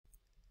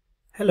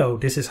Hello,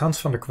 this is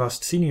Hans van der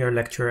Kwast, Senior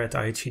Lecturer at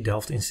IHE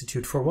Delft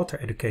Institute for Water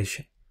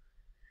Education.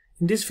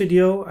 In this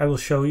video I will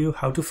show you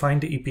how to find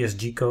the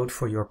EPSG code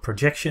for your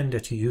projection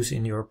that you use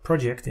in your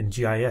project in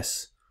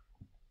GIS.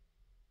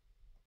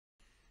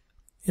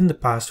 In the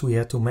past we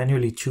had to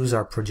manually choose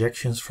our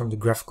projections from the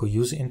graphical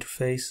user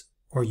interface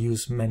or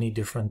use many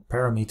different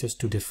parameters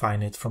to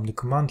define it from the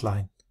command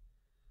line.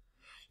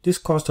 This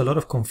caused a lot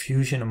of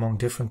confusion among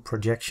different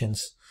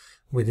projections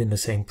within the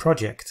same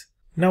project.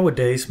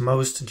 Nowadays,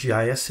 most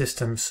GIS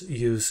systems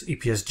use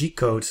EPSG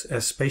codes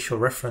as Spatial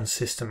Reference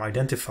System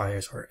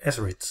Identifiers, or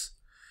SRIDs,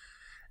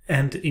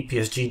 and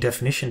EPSG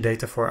definition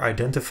data for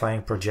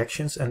identifying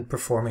projections and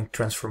performing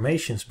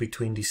transformations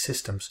between these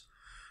systems,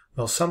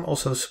 while some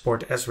also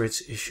support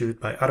SRIDs issued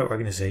by other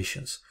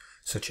organizations,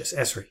 such as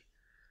Esri.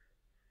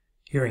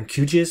 Here in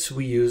QGIS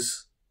we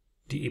use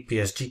the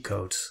EPSG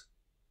codes,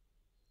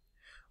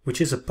 which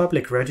is a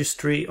public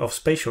registry of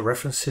spatial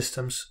reference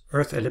systems,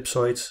 Earth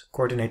ellipsoids,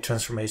 coordinate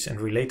transformations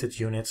and related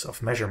units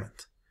of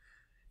measurement.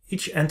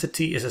 Each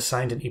entity is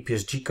assigned an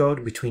EPSG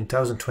code between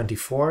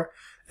 1024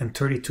 and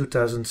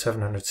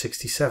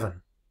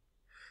 32767,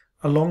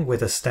 along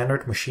with a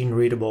standard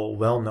machine-readable,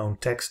 well-known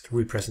text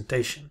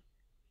representation.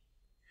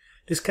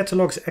 This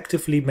catalog is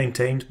actively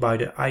maintained by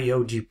the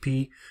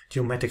IOGP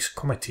Geomatics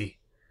Committee,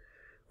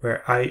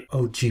 where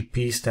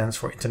IOGP stands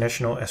for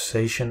International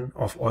Association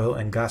of Oil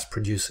and Gas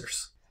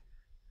Producers.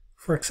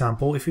 For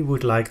example, if we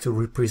would like to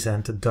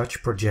represent a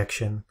Dutch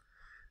projection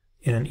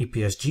in an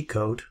EPSG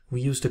code,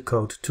 we use the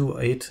code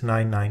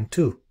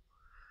 28992,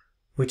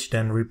 which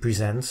then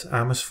represents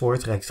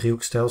Amersfoort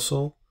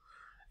Rijksdriehoekstelsel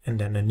and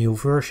then a new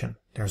version.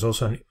 There's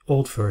also an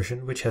old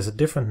version which has a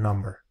different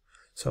number.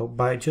 So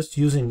by just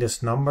using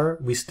this number,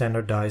 we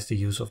standardize the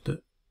use of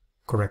the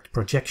correct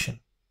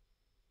projection.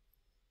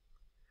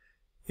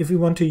 If we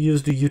want to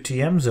use the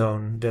UTM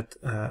zone that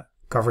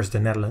covers the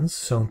Netherlands,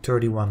 zone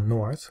 31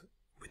 North,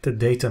 with the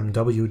datum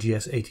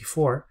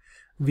WGS84,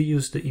 we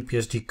use the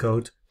EPSG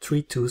code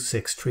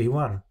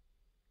 32631.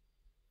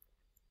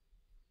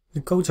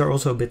 The codes are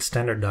also a bit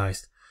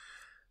standardized.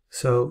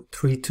 So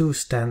 32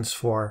 stands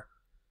for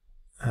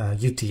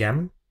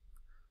UTM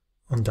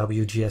on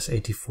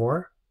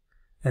WGS84,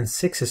 and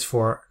 6 is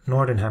for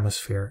Northern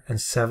Hemisphere, and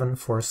 7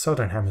 for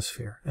Southern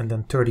Hemisphere, and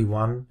then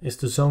 31 is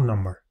the zone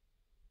number.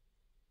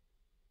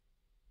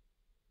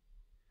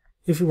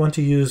 If we want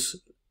to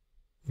use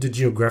the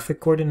geographic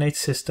coordinate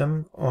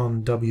system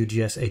on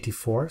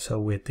WGS84, so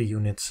with the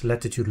units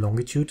latitude,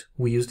 longitude,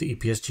 we use the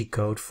EPSG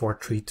code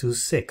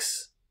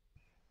 4326.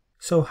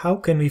 So how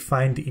can we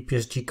find the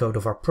EPSG code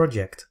of our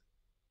project?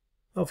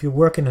 Well, if you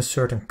work in a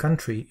certain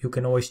country, you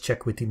can always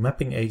check with the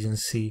mapping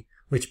agency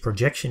which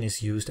projection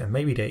is used, and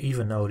maybe they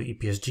even know the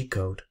EPSG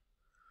code.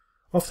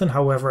 Often,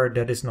 however,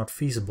 that is not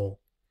feasible.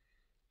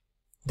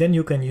 Then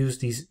you can use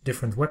these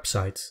different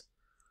websites.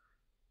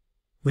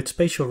 With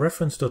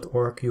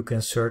spatialreference.org you can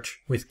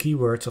search with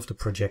keywords of the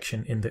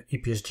projection in the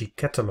EPSG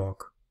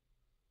catalog.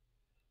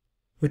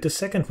 With the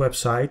second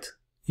website,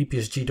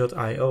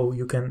 EPSG.io,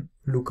 you can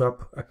look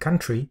up a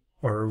country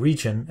or a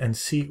region and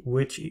see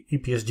which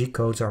EPSG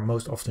codes are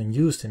most often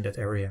used in that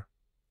area.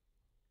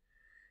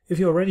 If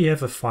you already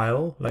have a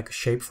file, like a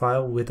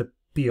shapefile with a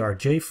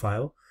PRJ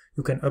file,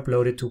 you can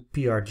upload it to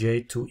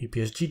PRJ to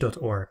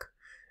EPSG.org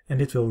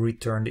and it will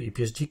return the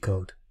EPSG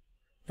code.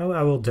 Now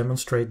I will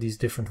demonstrate these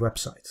different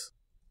websites.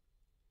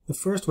 The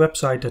first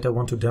website that I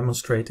want to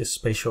demonstrate is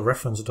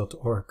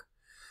spatialreference.org,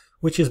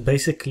 which is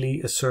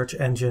basically a search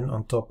engine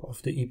on top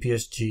of the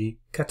EPSG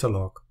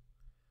catalog.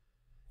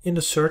 In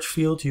the search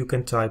field you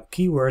can type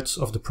keywords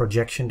of the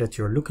projection that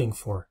you're looking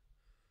for,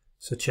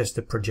 such as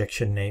the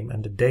projection name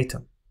and the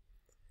datum.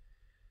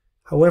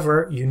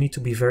 However, you need to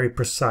be very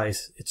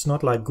precise. It's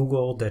not like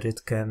Google that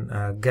it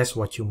can guess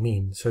what you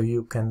mean, so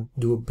you can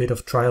do a bit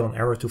of trial and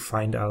error to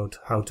find out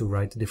how to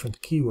write the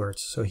different keywords.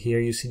 So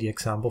here you see the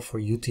example for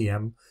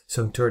UTM,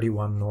 zone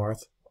 31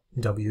 North,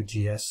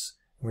 WGS.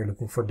 We're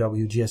looking for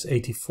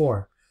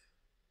WGS84.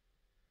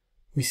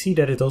 We see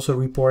that it also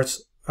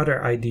reports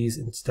other IDs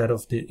instead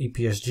of the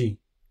EPSG.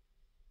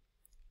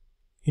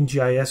 In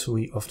GIS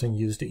we often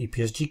use the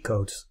EPSG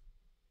codes.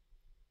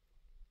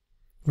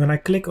 When I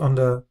click on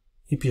the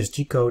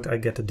EPSG code, I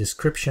get a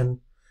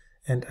description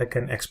and I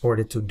can export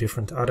it to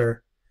different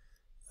other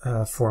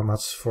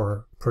formats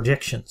for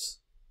projections.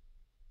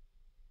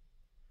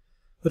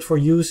 But for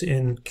use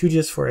in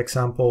QGIS, for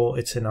example,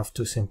 it's enough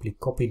to simply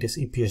copy this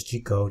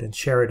EPSG code and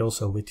share it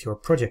also with your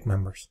project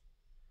members.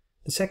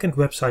 The second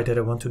website that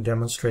I want to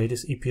demonstrate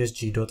is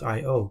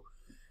EPSG.io.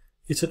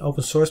 It's an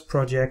open source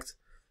project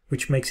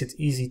which makes it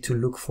easy to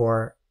look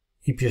for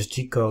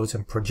EPSG codes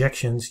and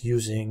projections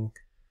using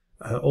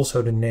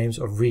also the names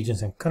of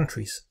regions and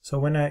countries. So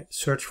when I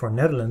search for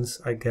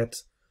Netherlands, I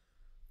get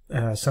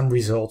some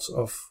results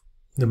of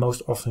the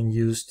most often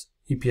used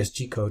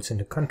EPSG codes in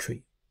the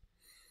country.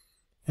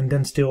 And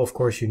then still, of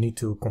course, you need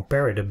to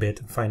compare it a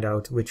bit and find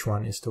out which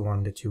one is the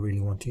one that you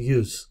really want to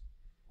use.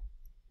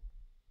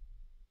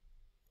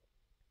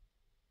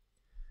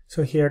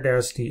 So here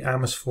there's the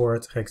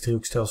Amersfoort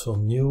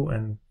Rijksdriehoekstelsel new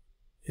and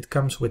It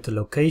comes with the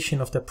location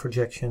of the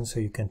projection, so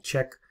you can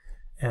check,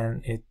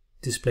 and it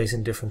displays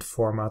in different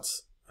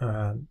formats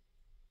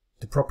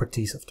the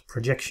properties of the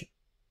projection.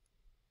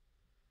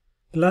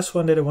 The last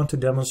one that I want to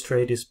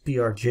demonstrate is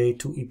PRJ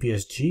to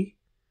EPSG,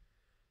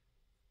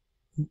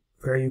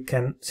 where you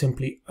can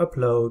simply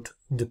upload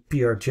the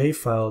PRJ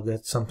file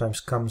that sometimes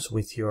comes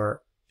with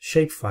your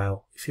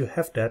shapefile. If you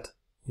have that,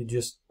 you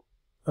just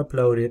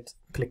upload it,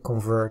 click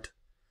convert,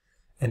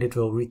 and it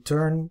will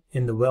return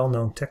in the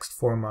well-known text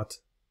format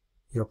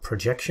your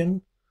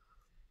projection,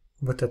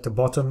 but at the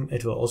bottom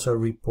it will also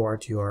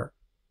report your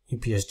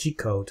EPSG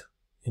code,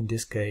 in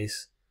this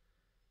case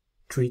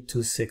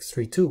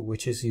 32632,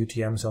 which is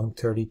UTM zone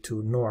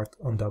 32 north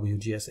on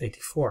WGS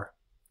 84,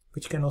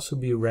 which can also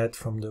be read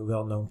from the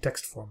well-known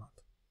text format.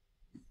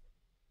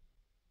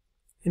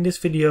 In this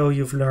video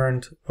you've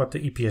learned what the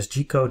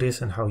EPSG code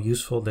is and how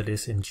useful that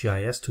is in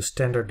GIS to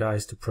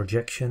standardize the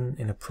projection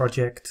in a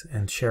project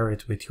and share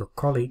it with your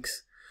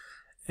colleagues,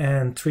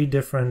 and 3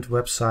 different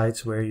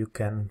websites where you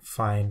can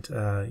find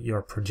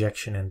your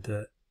projection and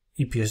the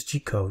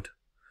EPSG code.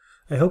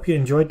 I hope you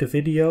enjoyed the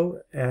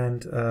video,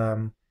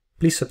 and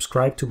please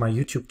subscribe to my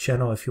YouTube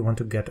channel if you want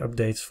to get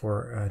updates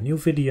for new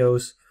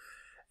videos,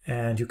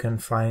 and you can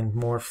find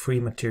more free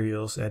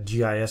materials at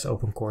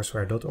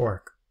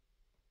gisopencourseware.org.